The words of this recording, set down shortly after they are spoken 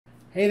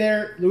Hey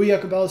there, Louis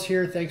Yacobellis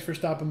here. Thanks for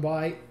stopping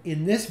by.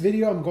 In this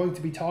video, I'm going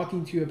to be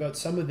talking to you about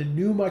some of the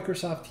new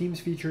Microsoft Teams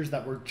features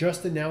that were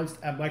just announced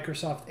at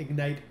Microsoft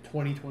Ignite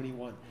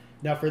 2021.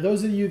 Now, for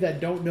those of you that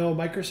don't know,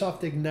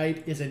 Microsoft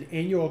Ignite is an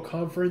annual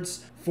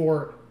conference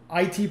for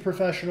IT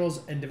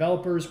professionals and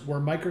developers where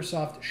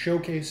Microsoft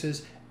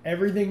showcases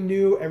everything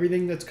new,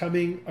 everything that's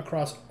coming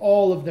across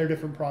all of their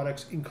different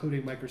products,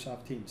 including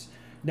Microsoft Teams.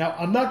 Now,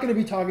 I'm not going to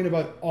be talking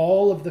about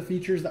all of the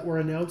features that were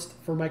announced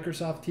for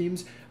Microsoft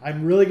Teams.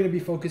 I'm really going to be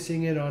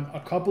focusing in on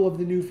a couple of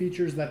the new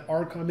features that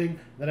are coming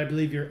that I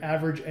believe your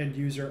average end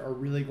user are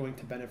really going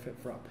to benefit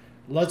from.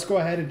 Let's go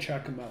ahead and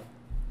check them out.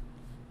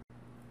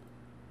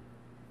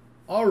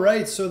 All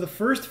right, so the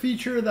first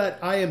feature that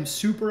I am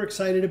super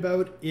excited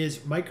about is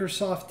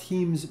Microsoft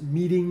Teams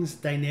Meetings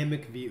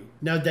Dynamic View.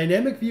 Now,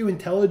 Dynamic View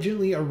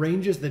intelligently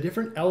arranges the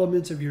different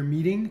elements of your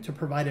meeting to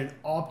provide an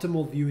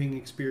optimal viewing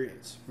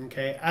experience,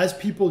 okay? As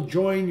people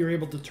join, you're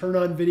able to turn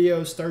on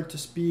video, start to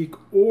speak,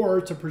 or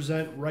to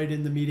present right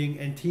in the meeting,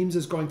 and Teams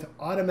is going to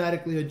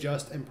automatically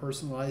adjust and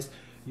personalize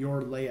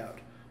your layout,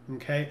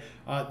 okay?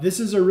 This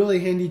is a really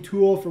handy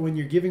tool for when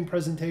you're giving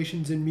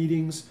presentations in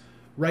meetings.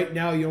 Right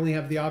now, you only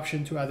have the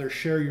option to either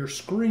share your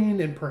screen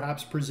and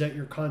perhaps present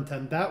your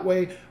content that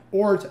way,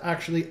 or to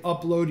actually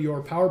upload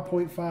your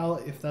PowerPoint file,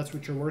 if that's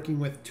what you're working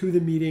with, to the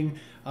meeting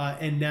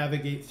and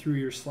navigate through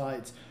your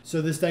slides.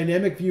 So this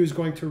dynamic view is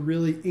going to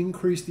really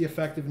increase the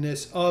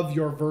effectiveness of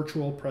your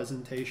virtual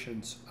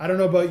presentations. I don't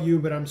know about you,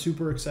 but I'm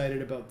super excited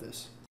about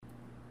this.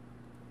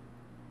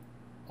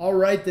 All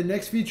right, the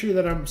next feature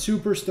that I'm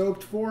super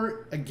stoked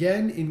for,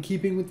 again, in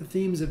keeping with the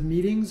themes of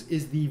meetings,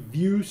 is the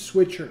View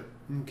Switcher.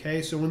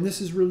 Okay, so when this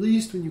is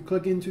released, when you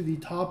click into the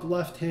top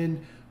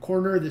left-hand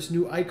corner, this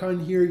new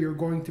icon here, you're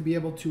going to be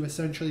able to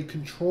essentially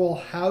control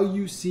how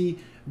you see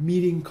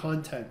meeting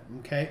content,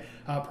 okay?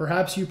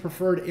 Perhaps you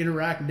prefer to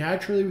interact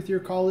naturally with your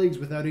colleagues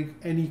without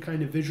any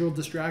kind of visual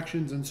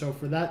distractions, and so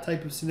for that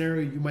type of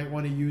scenario, you might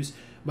want to use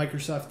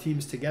Microsoft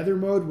Teams Together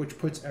mode, which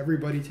puts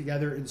everybody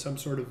together in some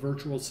sort of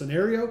virtual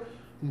scenario,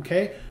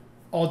 okay?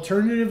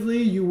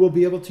 Alternatively, you will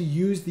be able to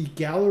use the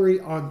gallery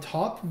on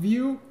top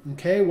view.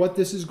 Okay, what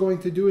this is going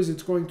to do is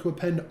it's going to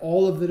append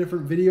all of the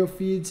different video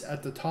feeds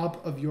at the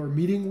top of your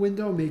meeting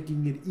window,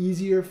 making it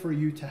easier for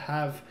you to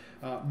have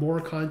more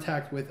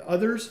contact with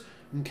others.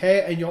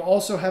 Okay, and you'll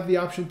also have the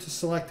option to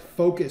select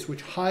focus,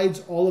 which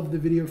hides all of the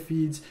video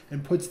feeds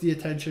and puts the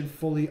attention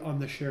fully on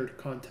the shared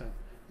content.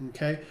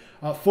 Okay,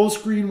 full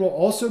screen will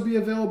also be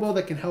available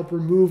that can help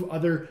remove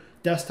other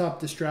desktop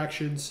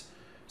distractions.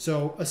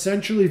 So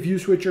essentially, View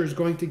Switcher is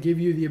going to give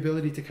you the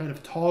ability to kind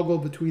of toggle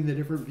between the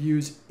different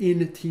views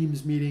in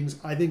Teams meetings.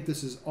 I think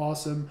this is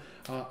awesome.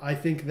 I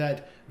think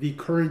that the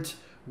current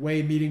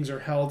way meetings are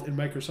held in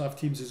Microsoft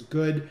Teams is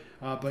good,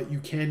 but you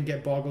can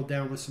get boggled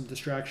down with some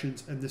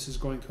distractions, and this is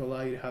going to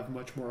allow you to have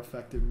much more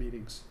effective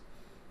meetings.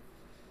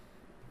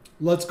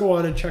 Let's go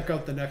on and check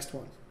out the next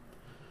one.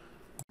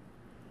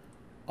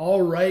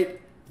 All right,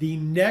 the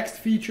next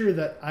feature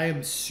that I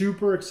am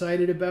super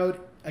excited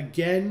about,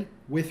 again,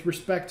 with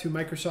respect to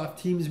Microsoft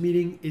Teams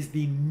meeting, is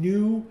the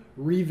new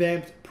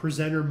revamped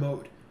presenter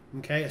mode.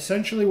 Okay,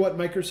 essentially what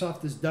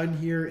Microsoft has done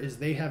here is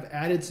they have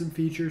added some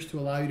features to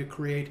allow you to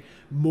create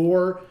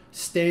more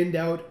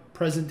standout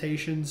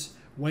presentations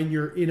when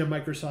you're in a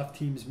Microsoft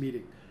Teams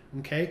meeting.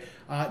 Okay,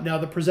 now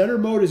the presenter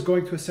mode is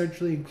going to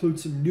essentially include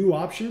some new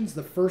options.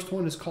 The first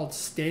one is called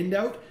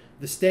Standout.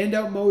 The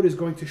Standout mode is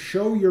going to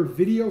show your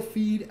video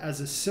feed as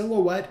a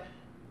silhouette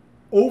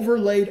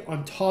overlaid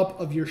on top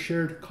of your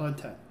shared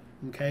content.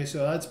 Okay,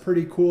 so that's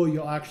pretty cool.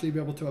 You'll actually be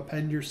able to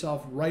append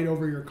yourself right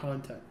over your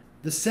content.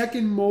 The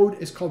second mode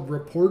is called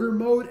Reporter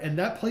mode, and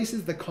that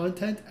places the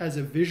content as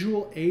a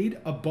visual aid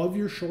above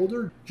your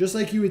shoulder, just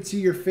like you would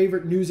see your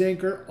favorite news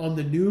anchor on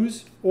the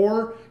news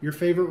or your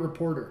favorite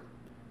reporter.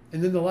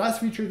 And then the last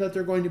feature that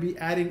they're going to be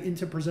adding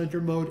into presenter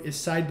mode is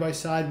side by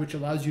side, which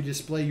allows you to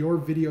display your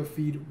video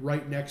feed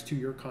right next to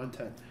your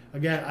content.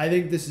 Again, I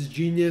think this is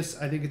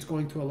genius. I think it's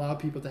going to allow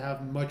people to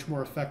have much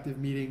more effective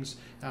meetings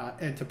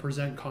and to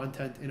present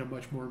content in a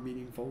much more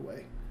meaningful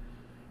way.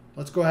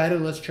 Let's go ahead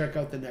and let's check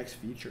out the next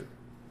feature.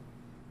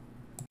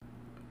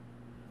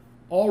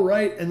 All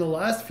right, and the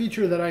last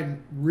feature that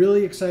I'm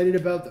really excited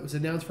about that was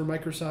announced for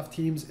Microsoft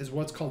Teams is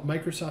what's called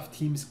Microsoft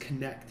Teams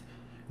Connect.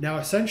 Now,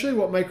 essentially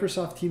what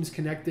Microsoft Teams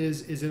Connect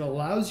is it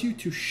allows you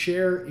to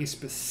share a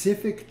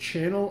specific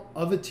channel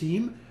of a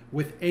team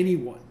with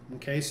anyone,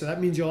 okay? So that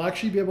means you'll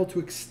actually be able to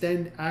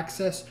extend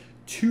access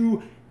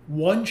to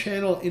one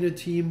channel in a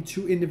team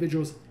to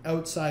individuals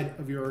outside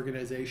of your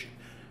organization.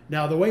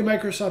 Now, the way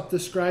Microsoft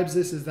describes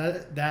this is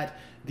that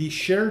the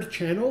shared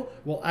channel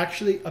will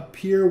actually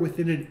appear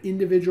within an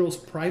individual's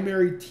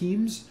primary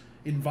team's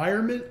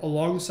environment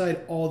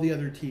alongside all the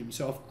other teams.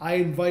 So if I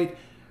invite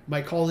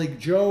my colleague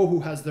Joe,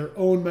 who has their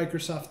own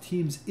Microsoft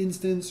Teams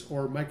instance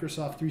or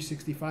Microsoft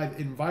 365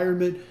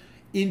 environment,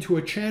 into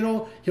a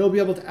channel, he'll be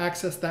able to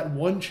access that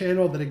one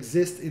channel that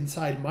exists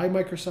inside my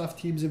Microsoft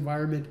Teams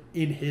environment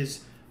in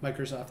his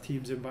Microsoft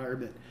Teams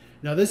environment.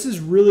 Now this is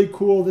really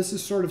cool. This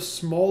is sort of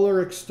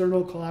smaller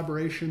external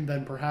collaboration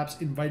than perhaps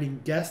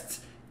inviting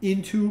guests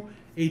into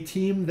a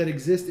team that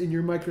exists in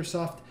your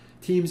Microsoft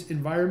Teams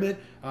environment.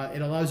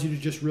 It allows you to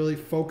just really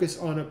focus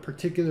on a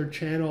particular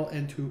channel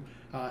and to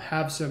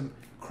have some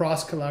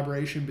cross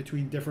collaboration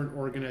between different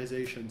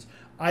organizations.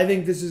 I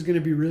think this is going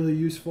to be really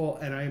useful,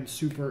 and I am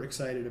super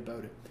excited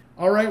about it.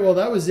 All right, well,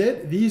 that was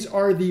it. These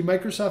are the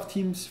Microsoft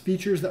Teams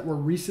features that were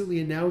recently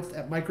announced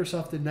at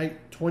Microsoft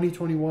Ignite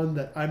 2021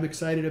 that I'm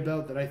excited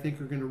about, that I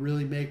think are going to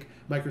really make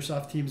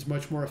Microsoft Teams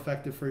much more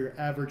effective for your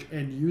average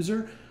end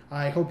user.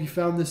 I hope you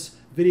found this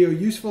video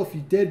useful. If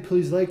you did,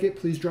 please like it.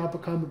 Please drop a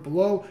comment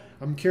below.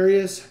 I'm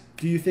curious,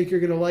 do you think you're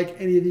going to like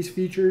any of these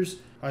features?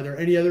 Are there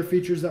any other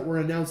features that were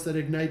announced at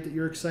Ignite that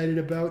you're excited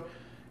about?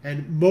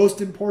 And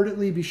most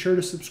importantly, be sure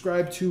to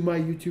subscribe to my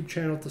YouTube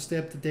channel to stay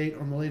up to date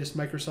on the latest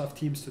Microsoft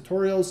Teams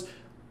tutorials.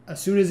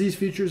 As soon as these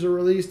features are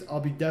released, I'll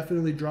be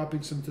definitely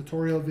dropping some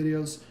tutorial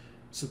videos.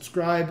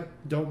 Subscribe,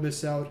 don't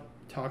miss out.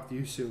 Talk to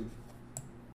you soon.